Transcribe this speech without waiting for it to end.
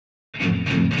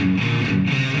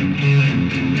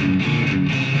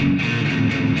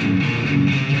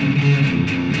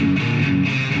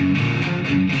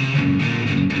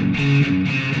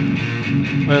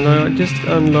and I just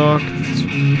unlocked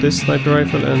this sniper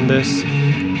rifle and this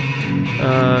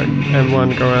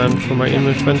M1 Garand for my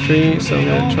infantry, so I'm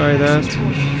gonna try that.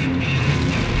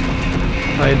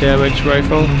 High damage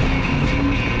rifle.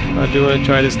 I do want to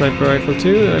try the sniper rifle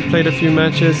too. I played a few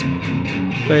matches,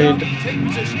 played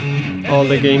all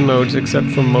the game modes except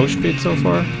for Mosh Pit so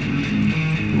far.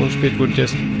 Mosh Pit would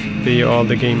just be all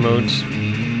the game modes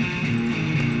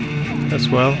as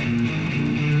well.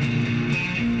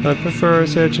 I prefer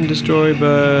Search and Destroy,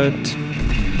 but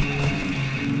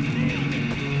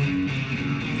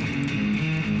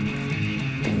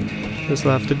this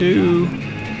will have to do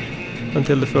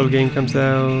until the full game comes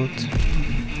out.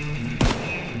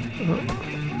 We're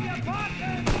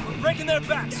breaking their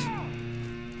backs.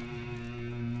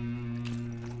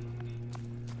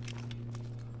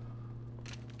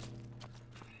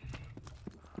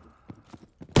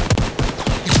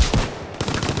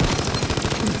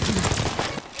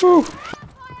 Woo!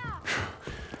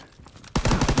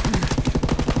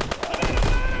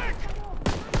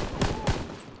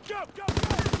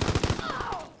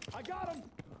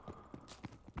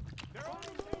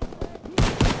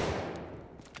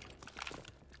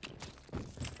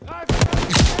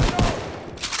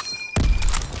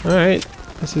 Alright,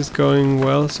 this is going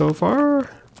well so far.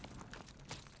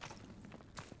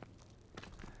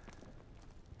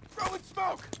 Throwing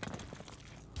smoke.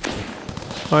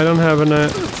 I don't have an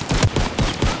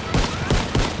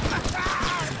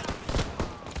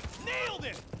Nailed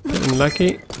it. getting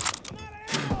lucky.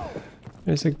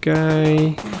 There's a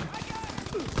guy.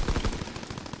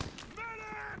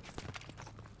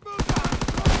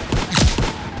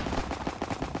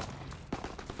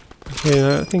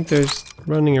 Okay, I think there's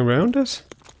running around us.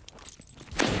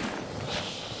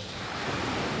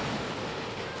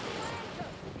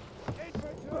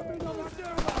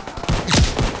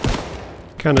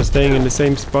 Kind of staying in the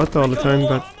same spot all the time,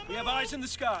 but We have eyes in the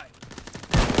sky.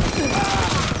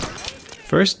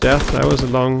 first death, that was a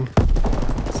long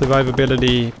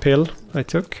survivability pill I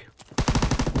took.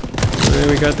 And then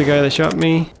we got the guy that shot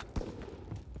me.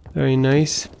 Very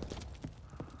nice.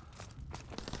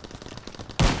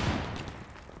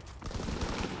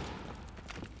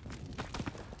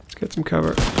 Let's get some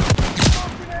cover.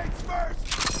 Grenades first.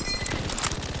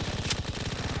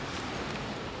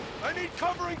 I need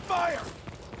covering fire.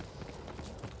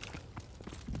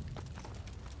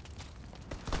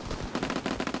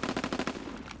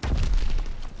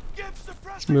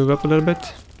 Let's move up a little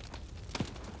bit.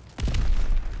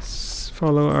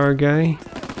 Follow our guy.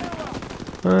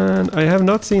 And I have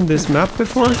not seen this map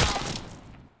before,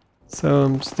 so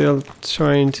I'm still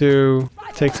trying to...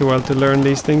 It takes a while to learn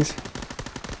these things.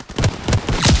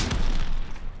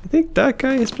 I think that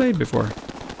guy has played before.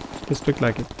 Just looked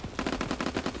like it.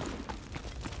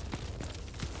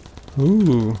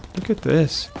 Ooh, look at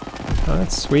this. Oh,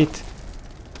 that's sweet.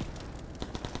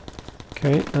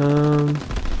 Okay,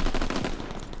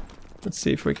 let's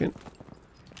see if we can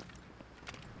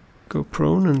go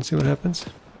prone and see what happens.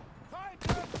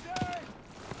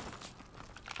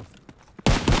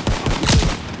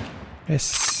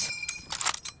 Yes.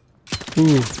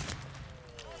 Ooh.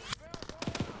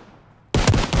 I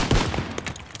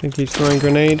think he's throwing a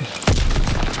grenade.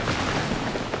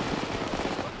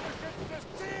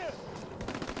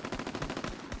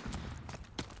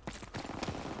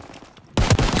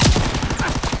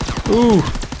 Ooh.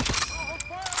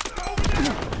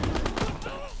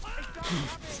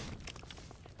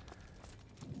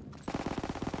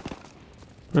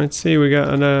 Let's see, we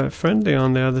got a friendly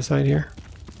on the other side here.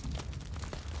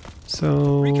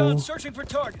 So Recon searching for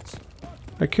targets.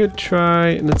 I could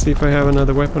try, let's see if I have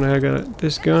another weapon. I got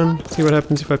this gun. See what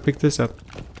happens if I pick this up.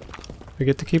 I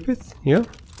get to keep it? Yeah.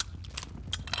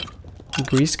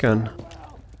 Grease gun.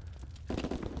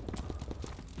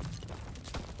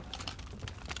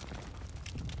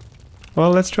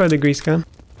 Well, let's try the grease gun.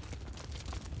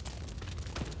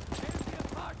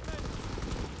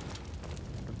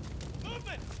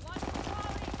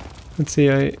 Let's see,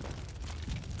 oh,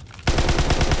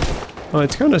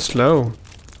 it's kind of slow.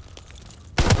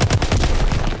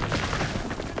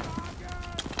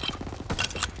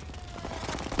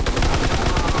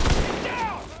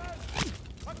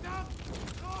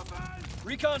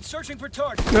 Recon searching for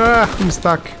targets. Ah, I'm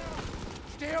stuck.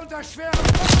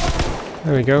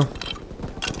 There we go.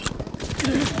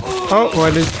 Oh,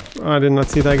 I did not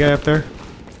see that guy up there.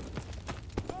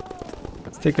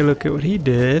 Let's take a look at what he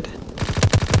did.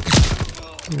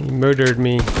 He murdered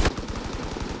me.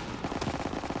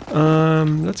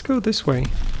 Let's go this way.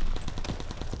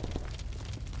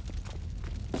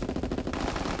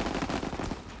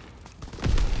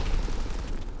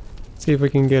 See if we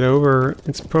can get over.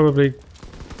 It's probably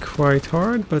quite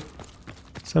hard, but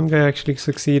some guy actually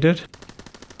succeeded.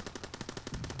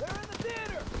 They're in the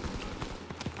theater.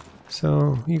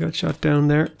 So he got shot down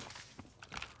there.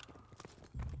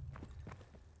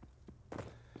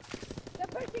 They're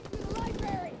pushing through the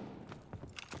library.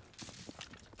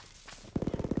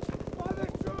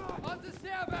 On the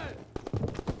seven.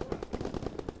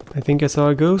 I think I saw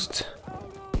a ghost.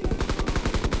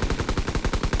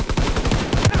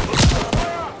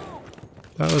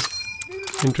 That was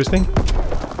interesting.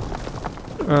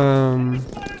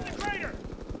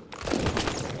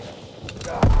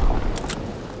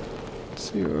 Let's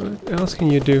see, what else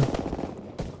can you do?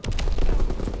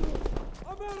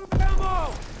 I'm out of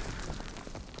ammo.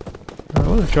 I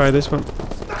want to try this one.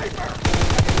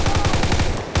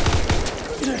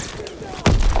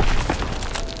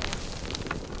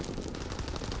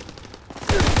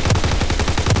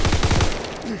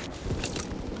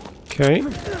 Okay.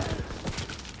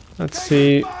 Let's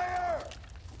see.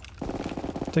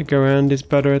 The Garand is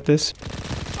better at this.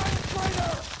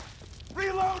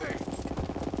 Reloading.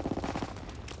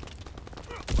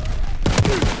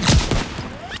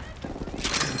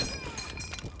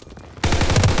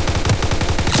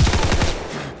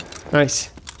 Nice.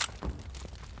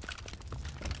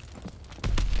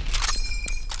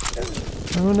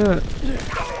 I wanna...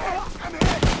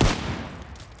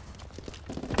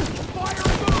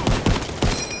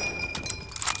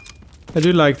 I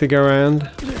do like the Garand.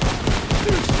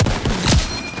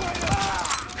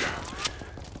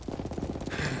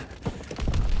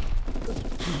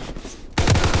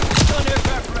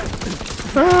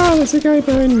 Ah, there's a guy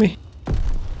behind me.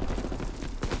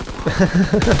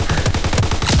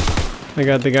 I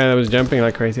got the guy that was jumping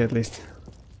like crazy at least.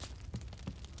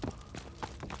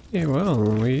 Yeah, well,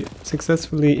 we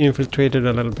successfully infiltrated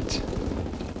a little bit.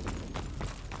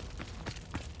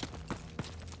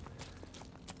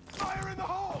 Fire in the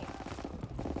hole.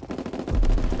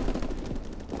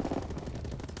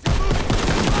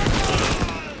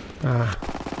 Ah.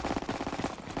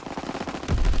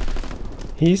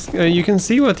 He's, you can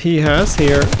see what he has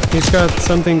here. He's got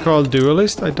something called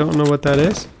Duelist. I don't know what that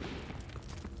is.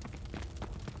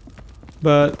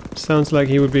 But sounds like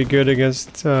he would be good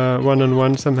against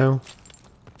one-on-one somehow.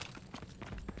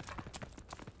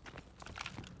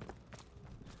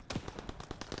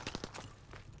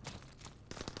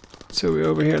 So we're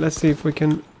over here. Let's see if we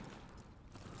can...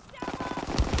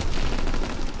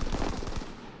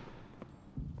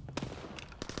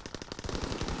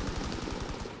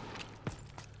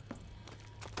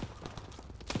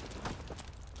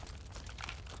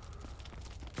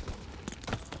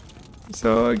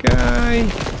 So a guy.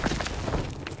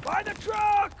 By the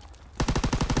truck.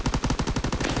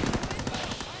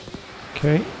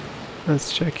 Okay,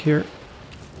 let's check here.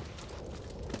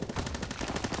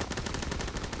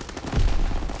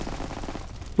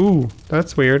 Ooh,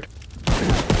 that's weird.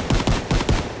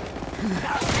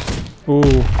 Ooh,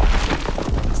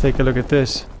 let's take a look at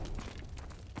this.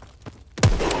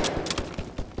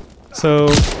 So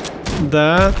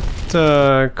that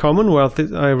Commonwealth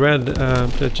I read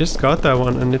that just got that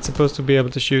one, and it's supposed to be able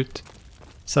to shoot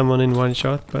someone in one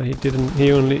shot, but he didn't. He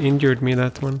only injured me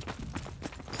that one.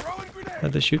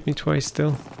 Had to shoot me twice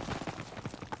still.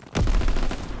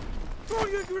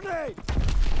 Throwing a grenade.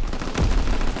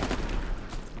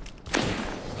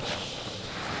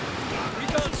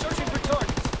 Recon searching for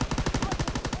targets.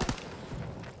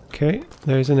 Okay,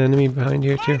 there's an enemy behind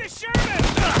here too.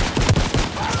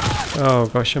 Oh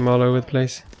gosh, I'm all over the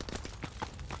place.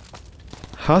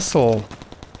 Hustle.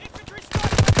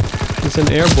 He's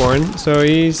an airborne, so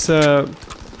he's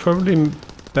probably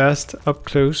best up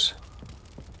close.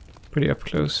 Pretty up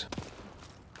close.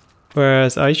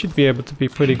 Whereas I should be able to be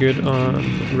pretty good on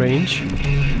range.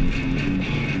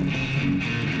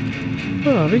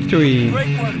 Oh, victory!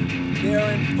 Great work. They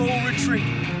are in full retreat.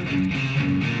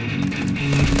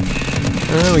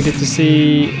 We get to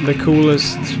see the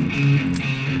coolest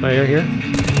player here.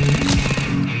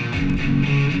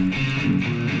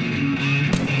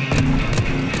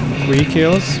 3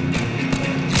 kills.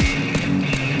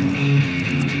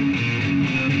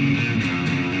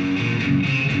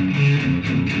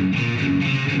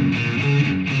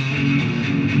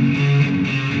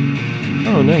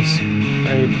 Oh, nice.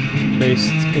 I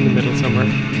placed in the middle somewhere.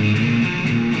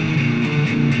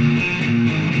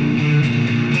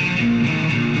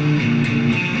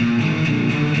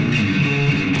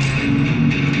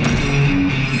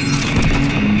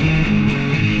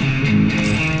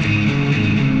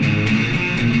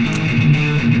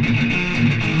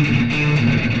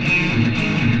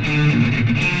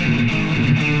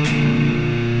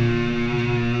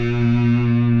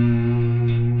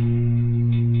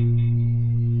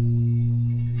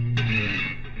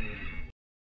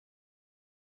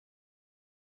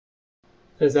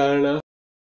 Is that enough?